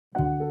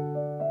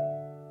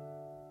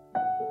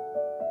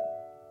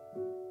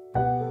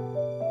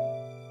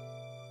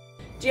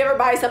Do you ever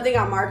buy something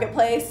on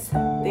Marketplace,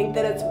 think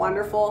that it's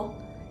wonderful,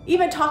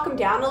 even talk them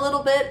down a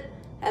little bit,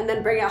 and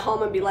then bring it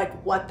home and be like,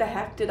 what the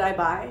heck did I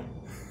buy?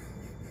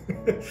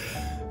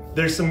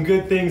 There's some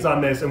good things on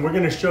this, and we're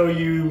gonna show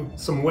you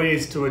some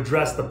ways to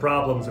address the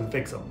problems and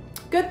fix them.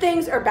 Good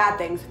things or bad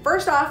things?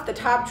 First off, the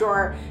top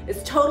drawer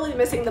is totally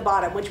missing the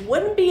bottom, which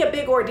wouldn't be a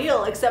big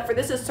ordeal, except for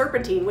this is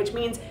serpentine, which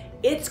means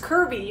it's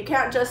curvy. You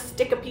can't just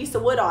stick a piece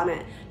of wood on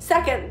it.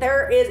 Second,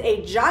 there is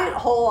a giant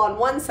hole on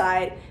one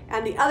side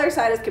and the other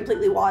side is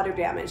completely water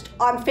damaged.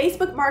 On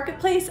Facebook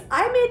Marketplace,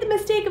 I made the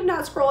mistake of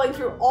not scrolling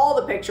through all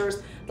the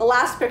pictures. The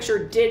last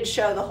picture did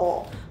show the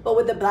hole, but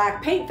with the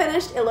black paint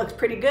finished, it looks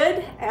pretty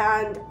good,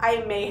 and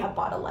I may have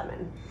bought a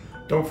lemon.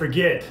 Don't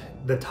forget,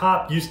 the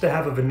top used to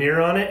have a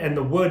veneer on it, and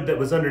the wood that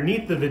was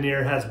underneath the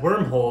veneer has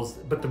wormholes,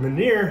 but the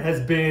veneer has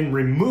been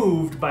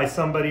removed by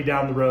somebody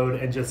down the road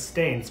and just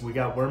stained, so we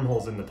got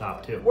wormholes in the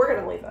top too. We're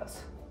gonna leave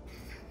those.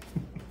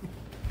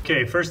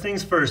 Okay, first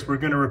things first, we're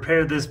gonna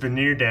repair this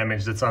veneer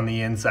damage that's on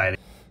the inside.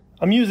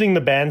 I'm using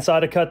the bandsaw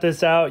to cut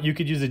this out. You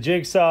could use a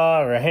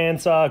jigsaw or a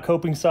handsaw, a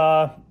coping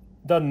saw,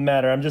 doesn't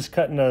matter. I'm just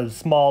cutting a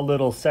small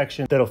little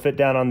section that'll fit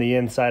down on the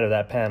inside of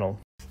that panel.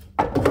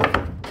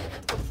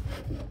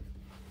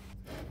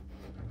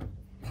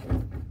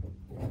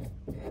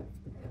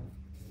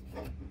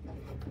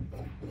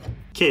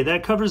 Okay,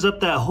 that covers up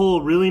that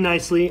hole really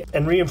nicely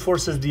and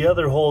reinforces the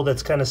other hole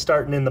that's kind of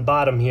starting in the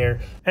bottom here.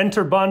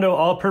 Enter Bondo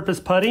all-purpose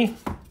putty.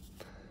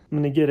 I'm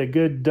gonna get a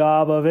good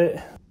daub of it.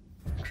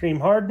 Cream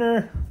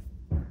hardener.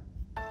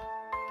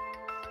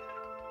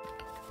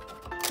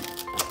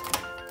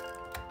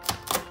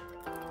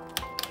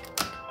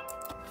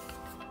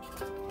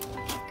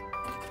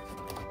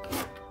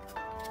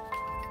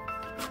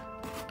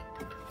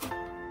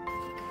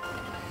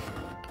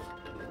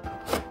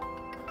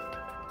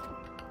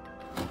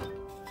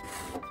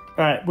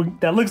 All right,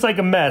 that looks like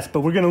a mess,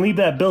 but we're gonna leave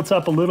that built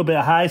up a little bit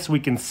high so we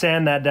can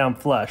sand that down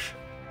flush.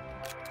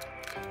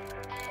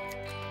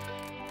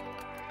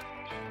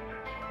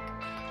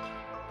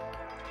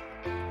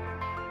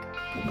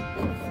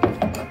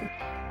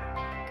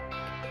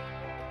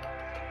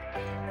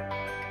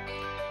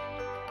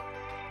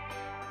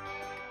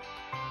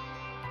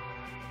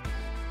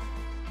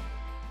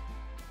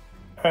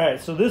 All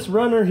right, so this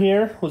runner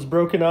here was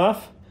broken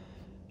off.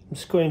 I'm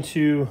just going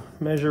to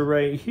measure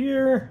right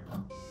here.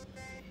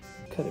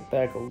 Cut it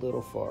back a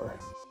little far.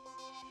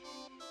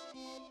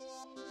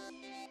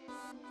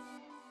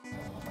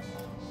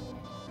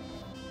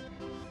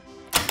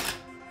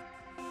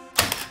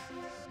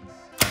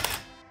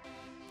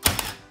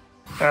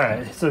 All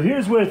right, so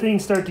here's where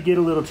things start to get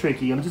a little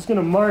tricky. I'm just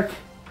gonna mark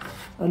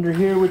under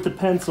here with the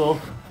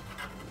pencil.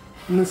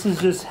 And this is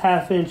just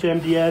 1/2 inch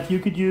MDF. You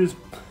could use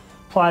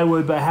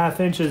plywood, but 1/2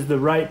 inch is the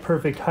right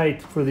perfect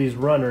height for these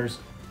runners.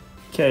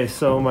 Okay,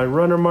 so my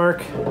runner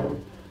mark,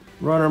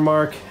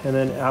 and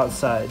then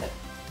outside.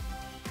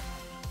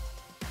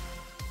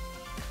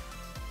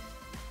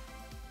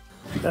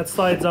 That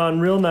slides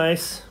on real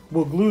nice.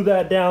 We'll glue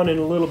that down in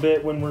a little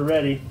bit when we're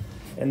ready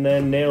and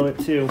then nail it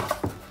too.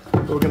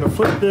 We're gonna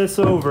flip this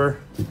over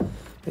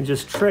and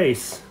just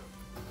trace.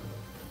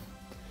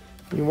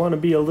 You wanna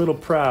be a little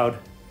proud.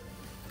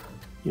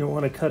 You don't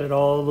wanna cut it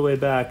all the way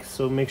back,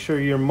 so make sure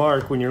your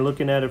mark, when you're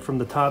looking at it from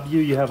the top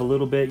view, you have a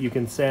little bit, you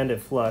can sand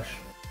it flush.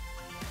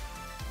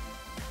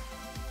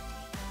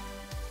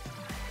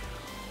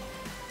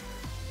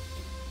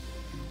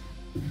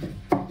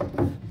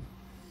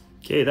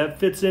 Okay, that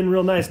fits in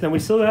real nice. Now we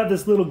still have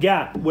this little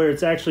gap where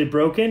it's actually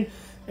broken,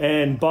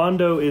 and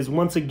Bondo is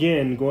once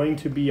again going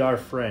to be our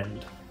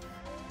friend.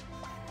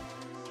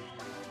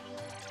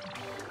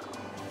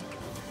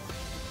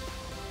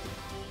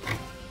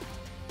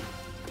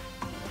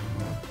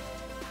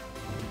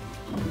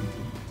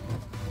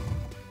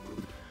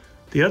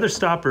 The other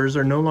stoppers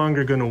are no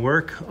longer going to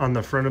work on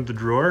the front of the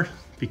drawer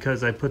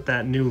because I put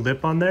that new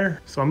lip on there.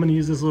 So I'm going to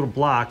use this little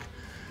block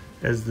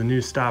as the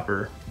new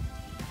stopper.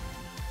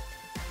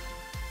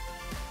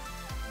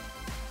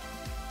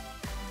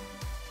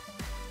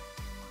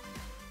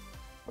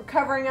 We're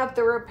covering up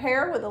the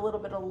repair with a little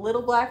bit of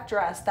little black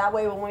dress. That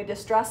way when we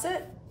distress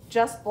it,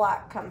 just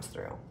black comes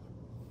through.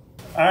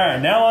 All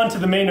right, now on to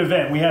the main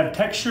event. We have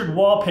textured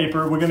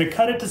wallpaper. We're gonna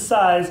cut it to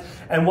size,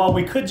 and while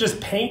we could just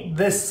paint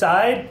this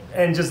side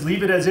and just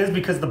leave it as is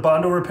because the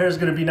Bondo repair is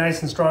gonna be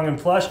nice and strong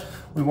and flush,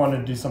 we wanted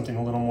to do something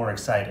a little more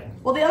exciting.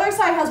 Well, the other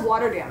side has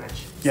water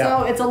damage, yeah.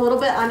 So it's a little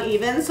bit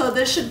uneven, so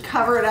this should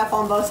cover it up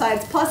on both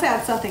sides, plus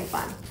add something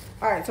fun.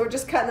 All right, so we're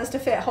just cutting this to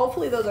fit.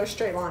 Hopefully those are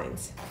straight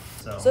lines.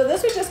 So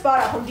this we just bought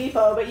at Home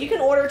Depot, but you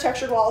can order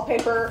textured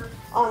wallpaper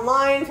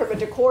online, from a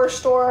decor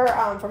store,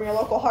 from your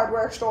local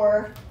hardware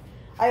store.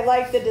 I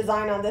like the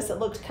design on this. It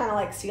looks kind of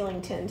like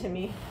ceiling tin to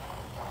me.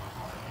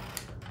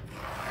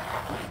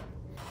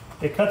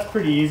 It cuts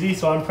pretty easy,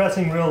 so I'm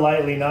pressing real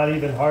lightly, not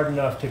even hard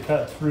enough to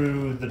cut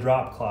through the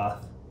drop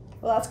cloth.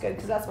 Well, that's good,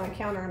 because that's my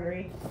counter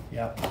underneath.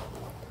 Yeah.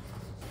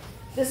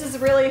 This is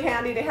really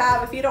handy to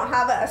have. If you don't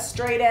have a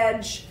straight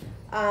edge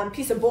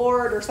piece of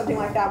board or something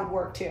like that would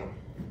work too.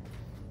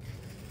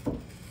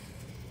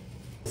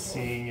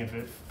 Seeing if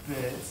it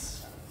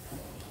fits,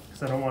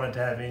 because I don't want it to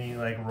have any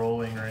like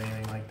rolling or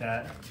anything like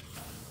that.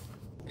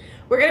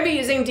 We're going to be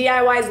using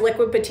DIY's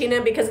liquid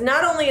patina because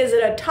not only is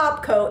it a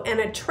top coat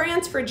and a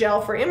transfer gel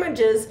for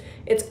images,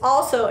 it's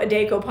also a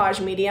decoupage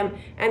medium,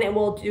 and it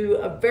will do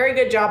a very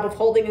good job of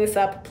holding this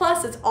up.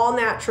 Plus it's all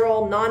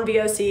natural,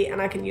 non-VOC,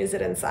 and I can use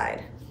it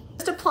inside.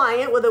 Just applying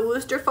it with a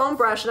Wooster foam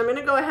brush, and I'm going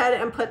to go ahead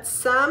and put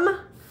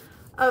some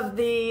of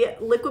the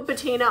liquid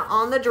patina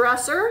on the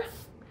dresser,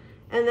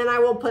 and then I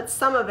will put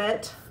some of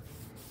it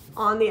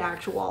on the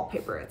actual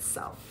wallpaper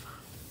itself.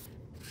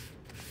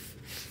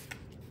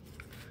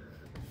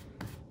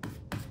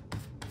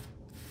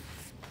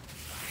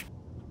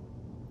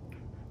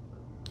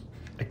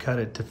 I cut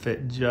it to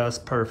fit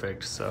just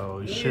perfect,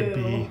 so you should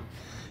be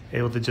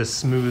able to just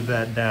smooth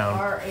that down.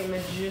 You are a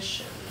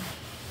magician.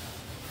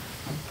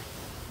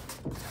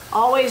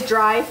 Always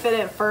dry fit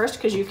it first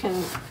because you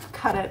can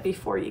cut it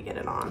before you get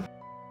it on.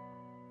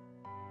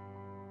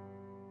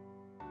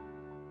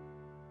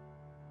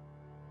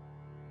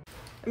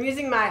 I'm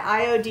using my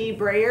IOD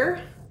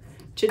brayer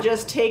to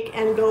just take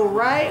and go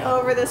right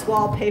over this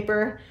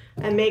wallpaper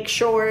and make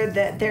sure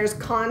that there's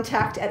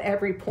contact at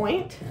every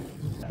point.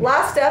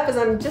 Last step is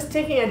I'm just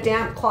taking a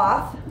damp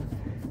cloth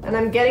and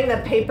I'm getting the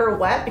paper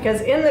wet,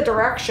 because in the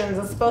directions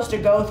it's supposed to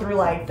go through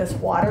like this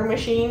water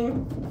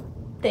machine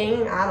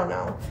thing, I don't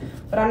know,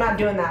 but I'm not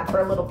doing that for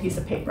a little piece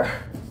of paper.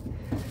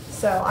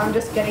 So I'm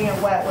just getting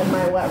it wet with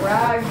my wet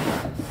rag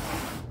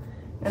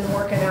and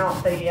working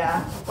out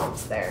the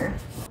bumps there.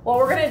 What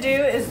we're gonna do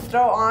is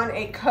throw on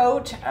a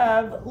coat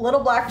of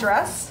Little Black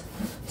Dress,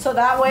 so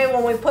that way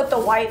when we put the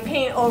white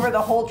paint over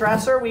the whole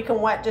dresser, we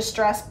can wet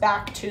distress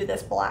back to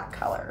this black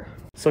color.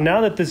 So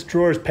now that this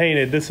drawer is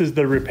painted, this is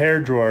the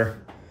repair drawer.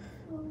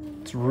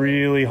 It's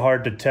really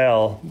hard to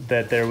tell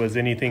that there was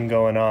anything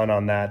going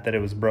on that it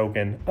was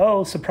broken.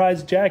 Oh,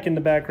 surprise Jack in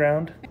the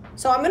background.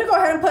 So I'm gonna go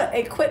ahead and put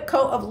a quick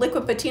coat of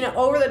liquid patina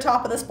over the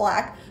top of this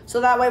black,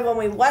 so that way when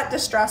we wet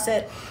distress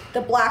it,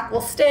 the black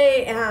will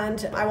stay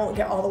and I won't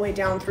get all the way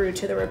down through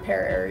to the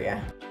repair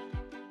area.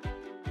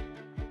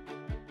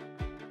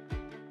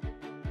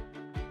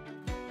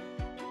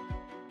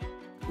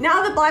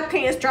 Now the black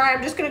paint is dry,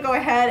 I'm just gonna go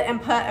ahead and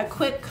put a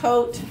quick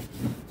coat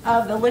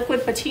of the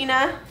liquid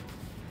patina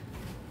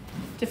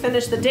to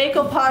finish the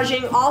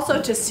decoupaging,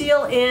 also to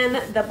seal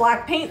in the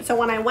black paint, so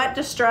when I wet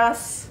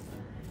distress,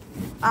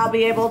 I'll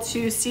be able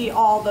to see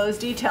all those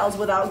details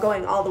without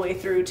going all the way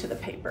through to the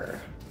paper.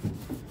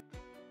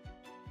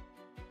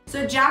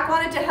 So Jack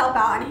wanted to help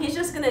out, and he's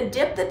just gonna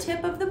dip the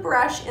tip of the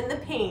brush in the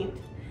paint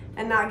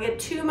and not get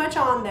too much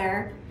on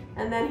there,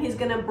 and then he's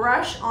gonna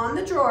brush on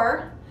the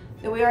drawer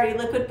that we already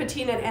liquid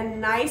patinaed in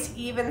nice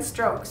even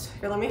strokes.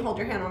 Here, let me hold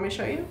your hand, let me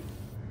show you.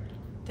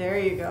 There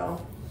you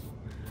go.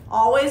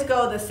 Always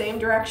go the same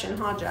direction,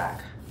 huh,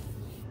 Jack?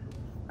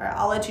 All right,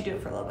 I'll let you do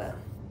it for a little bit.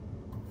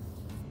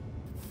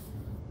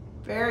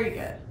 Very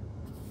good.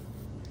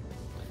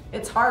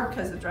 It's hard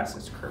because the dress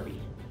is curvy.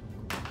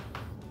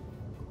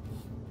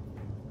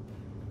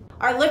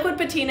 Our liquid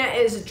patina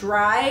is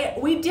dry.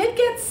 We did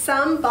get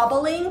some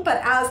bubbling,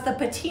 but as the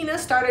patina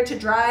started to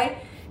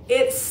dry,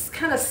 it's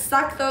kind of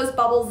sucked those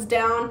bubbles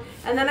down,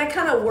 and then I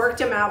kind of worked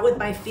them out with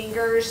my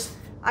fingers.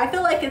 I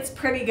feel like it's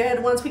pretty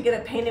good. Once we get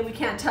it painted, we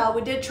can't tell.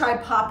 We did try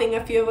popping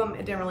a few of them.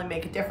 It didn't really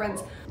make a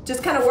difference.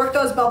 Just kind of work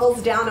those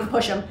bubbles down and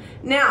push them.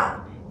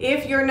 Now,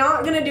 if you're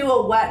not gonna do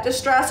a wet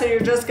distress and you're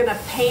just gonna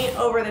paint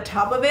over the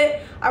top of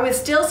it, I would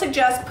still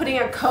suggest putting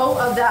a coat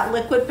of that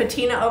liquid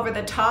patina over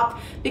the top,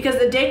 because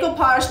the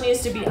decoupage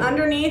needs to be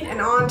underneath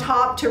and on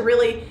top to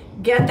really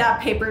get that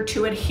paper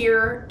to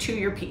adhere to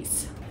your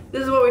piece.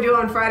 This is what we do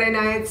on Friday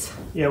nights.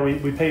 Yeah,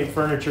 we paint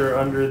furniture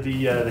under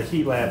the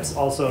heat lamps,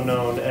 also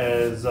known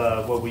as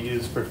what we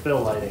use for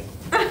fill lighting.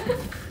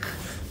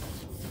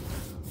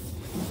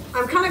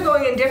 I'm kind of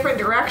going in different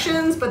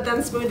directions, but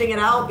then smoothing it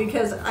out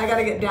because I got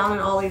to get down in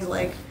all these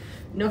like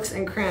nooks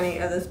and cranny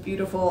of this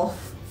beautiful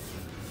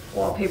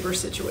wallpaper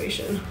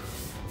situation.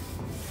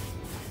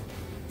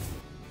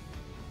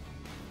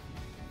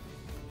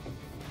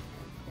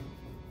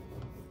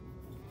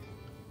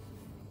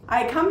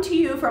 I come to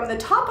you from the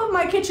top of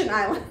my kitchen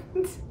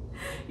island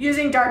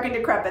using Dark and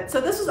Decrepit. So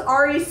this was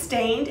already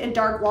stained in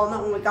dark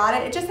walnut when we got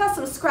it. It just has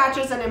some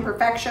scratches and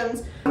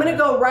imperfections. I'm gonna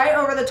go right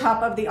over the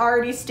top of the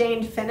already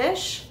stained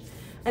finish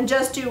and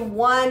just do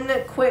one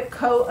quick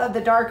coat of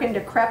the Dark and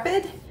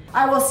Decrepit.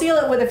 I will seal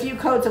it with a few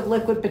coats of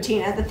liquid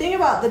patina. The thing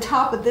about the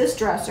top of this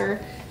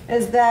dresser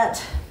is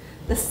that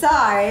the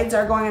sides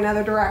are going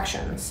another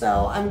direction.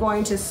 So I'm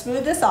going to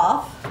smooth this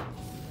off.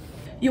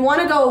 You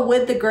want to go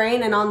with the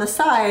grain, and on the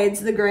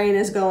sides, the grain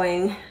is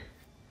going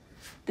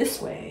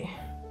this way.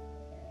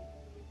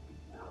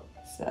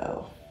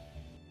 So.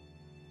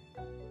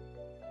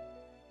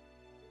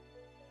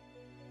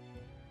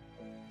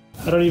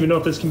 I don't even know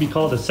if this can be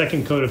called a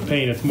second coat of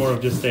paint. It's more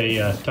of just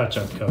a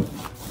touch-up coat.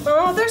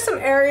 Oh, there's some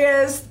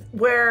areas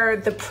where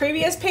the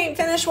previous paint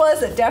finish was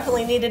that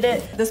definitely needed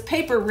it. This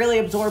paper really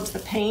absorbs the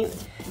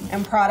paint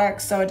and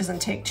products, so it doesn't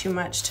take too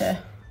much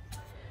to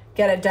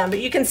get it done. But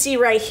you can see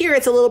right here,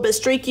 it's a little bit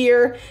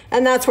streakier,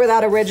 and that's where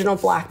that original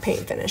black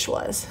paint finish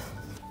was.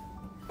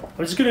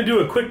 I'm just gonna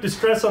do a quick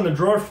distress on the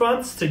drawer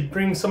fronts to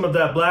bring some of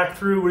that black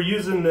through. We're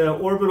using the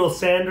orbital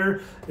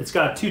sander. It's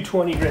got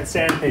 220 grit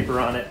sandpaper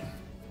on it.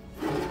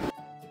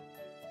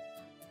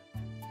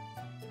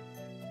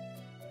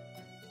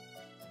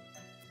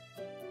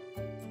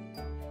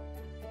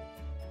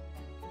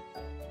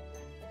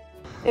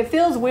 It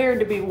feels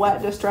weird to be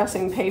wet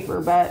distressing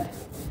paper, but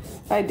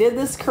if I did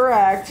this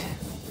correct,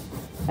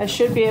 I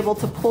should be able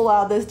to pull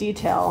out this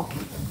detail.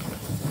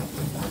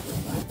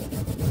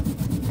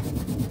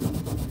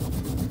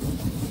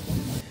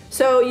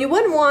 So you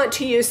wouldn't want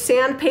to use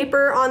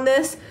sandpaper on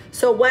this,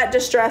 so wet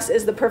distress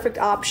is the perfect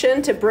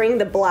option to bring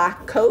the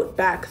black coat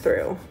back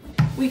through.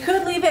 We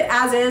could leave it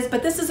as is,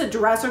 but this is a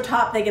dresser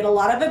top. They get a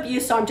lot of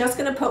abuse, so I'm just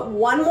gonna put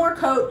one more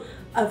coat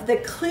of the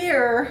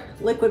clear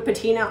liquid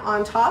patina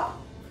on top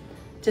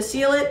to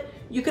seal it.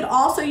 You could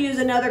also use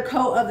another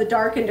coat of the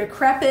dark and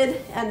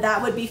decrepit, and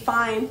that would be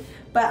fine,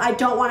 but I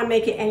don't want to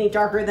make it any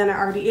darker than it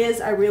already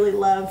is. I really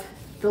love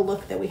the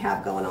look that we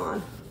have going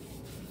on.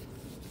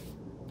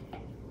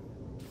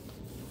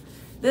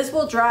 This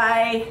will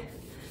dry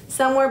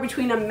somewhere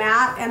between a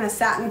matte and a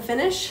satin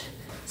finish,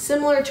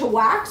 similar to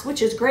wax,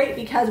 which is great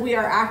because we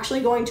are actually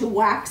going to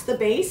wax the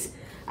base.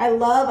 I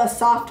love a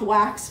soft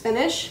wax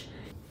finish.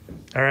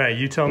 All right,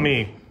 you tell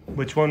me.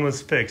 Which one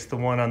was fixed, the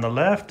one on the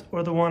left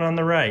or the one on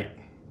the right?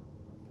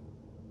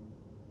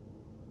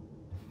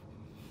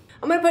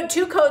 I'm gonna put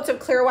 2 coats of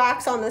clear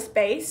wax on this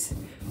base,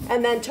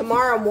 and then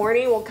tomorrow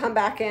morning we'll come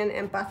back in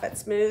and buff it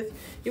smooth.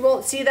 You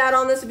won't see that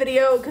on this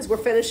video because we're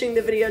finishing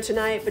the video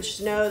tonight, but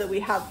just know that we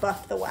have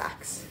buffed the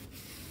wax.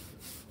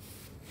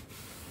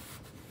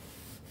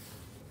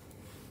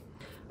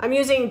 I'm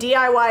using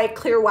DIY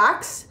clear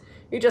wax.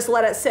 You just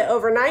let it sit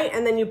overnight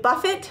and then you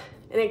buff it,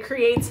 and it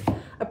creates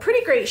a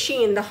pretty great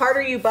sheen. The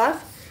harder you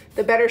buff,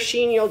 the better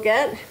sheen you'll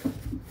get.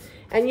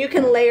 And you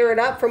can layer it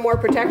up for more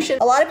protection.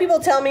 A lot of people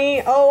tell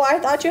me, oh, I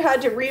thought you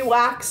had to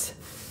re-wax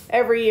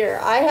every year.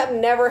 I have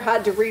never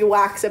had to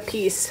re-wax a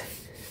piece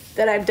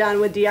that I've done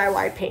with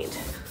DIY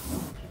paint.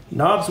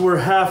 Knobs were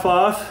half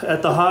off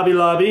at the Hobby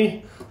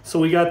Lobby, so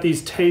we got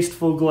these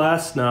tasteful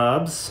glass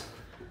knobs.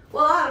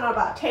 Well, I don't know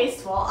about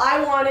tasteful.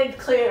 I wanted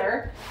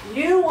clear,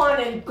 you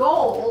wanted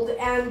gold,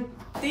 and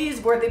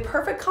these were the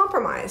perfect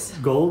compromise.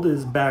 Gold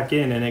is back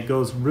in and it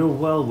goes real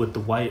well with the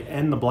white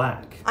and the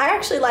black. I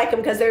actually like them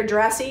because they're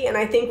dressy, and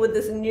I think with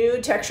this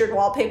new textured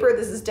wallpaper,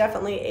 this is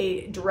definitely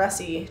a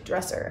dressy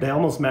dresser. They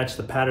almost match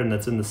the pattern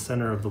that's in the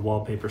center of the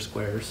wallpaper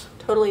squares.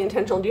 Totally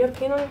intentional. Do you have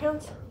paint on your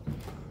hands?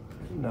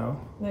 No.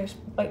 There's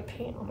white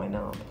paint on my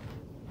knob.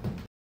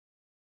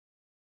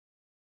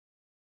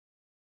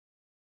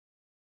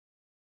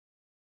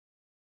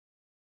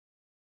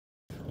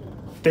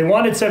 They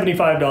wanted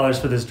 $75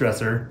 for this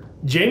dresser.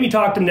 Jamie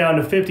talked him down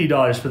to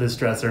 $50 for this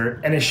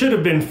dresser, and it should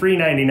have been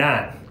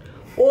 $3.99.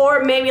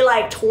 Or maybe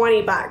like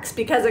 20 bucks,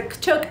 because it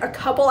took a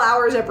couple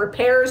hours of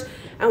repairs,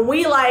 and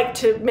we like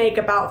to make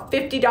about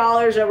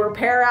 $50 a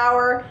repair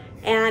hour,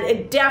 and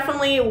it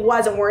definitely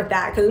wasn't worth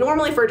that, because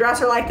normally for a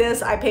dresser like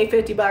this, I pay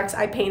 50 bucks,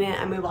 I paint it,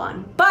 I move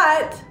on.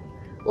 But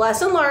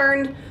lesson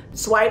learned,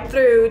 swipe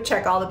through,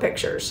 check all the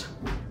pictures.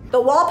 The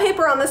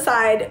wallpaper on the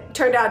side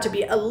turned out to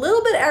be a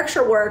little bit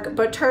extra work,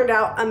 but turned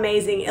out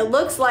amazing. It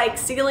looks like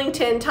ceiling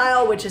tin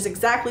tile, which is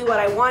exactly what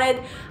I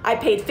wanted. I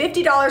paid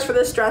 $50 for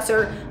this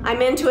dresser. I'm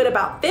into it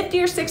about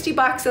 50 or 60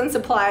 bucks in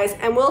supplies,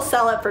 and we'll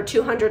sell it for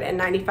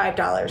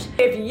 $295.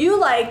 If you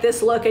like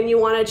this look and you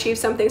want to achieve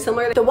something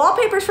similar, the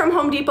wallpaper's from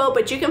Home Depot,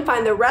 but you can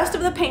find the rest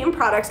of the paint and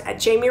products at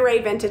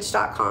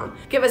JamiRayVintage.com.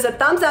 Give us a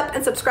thumbs up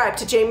and subscribe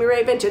to Jami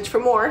Ray Vintage for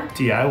more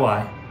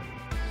DIY.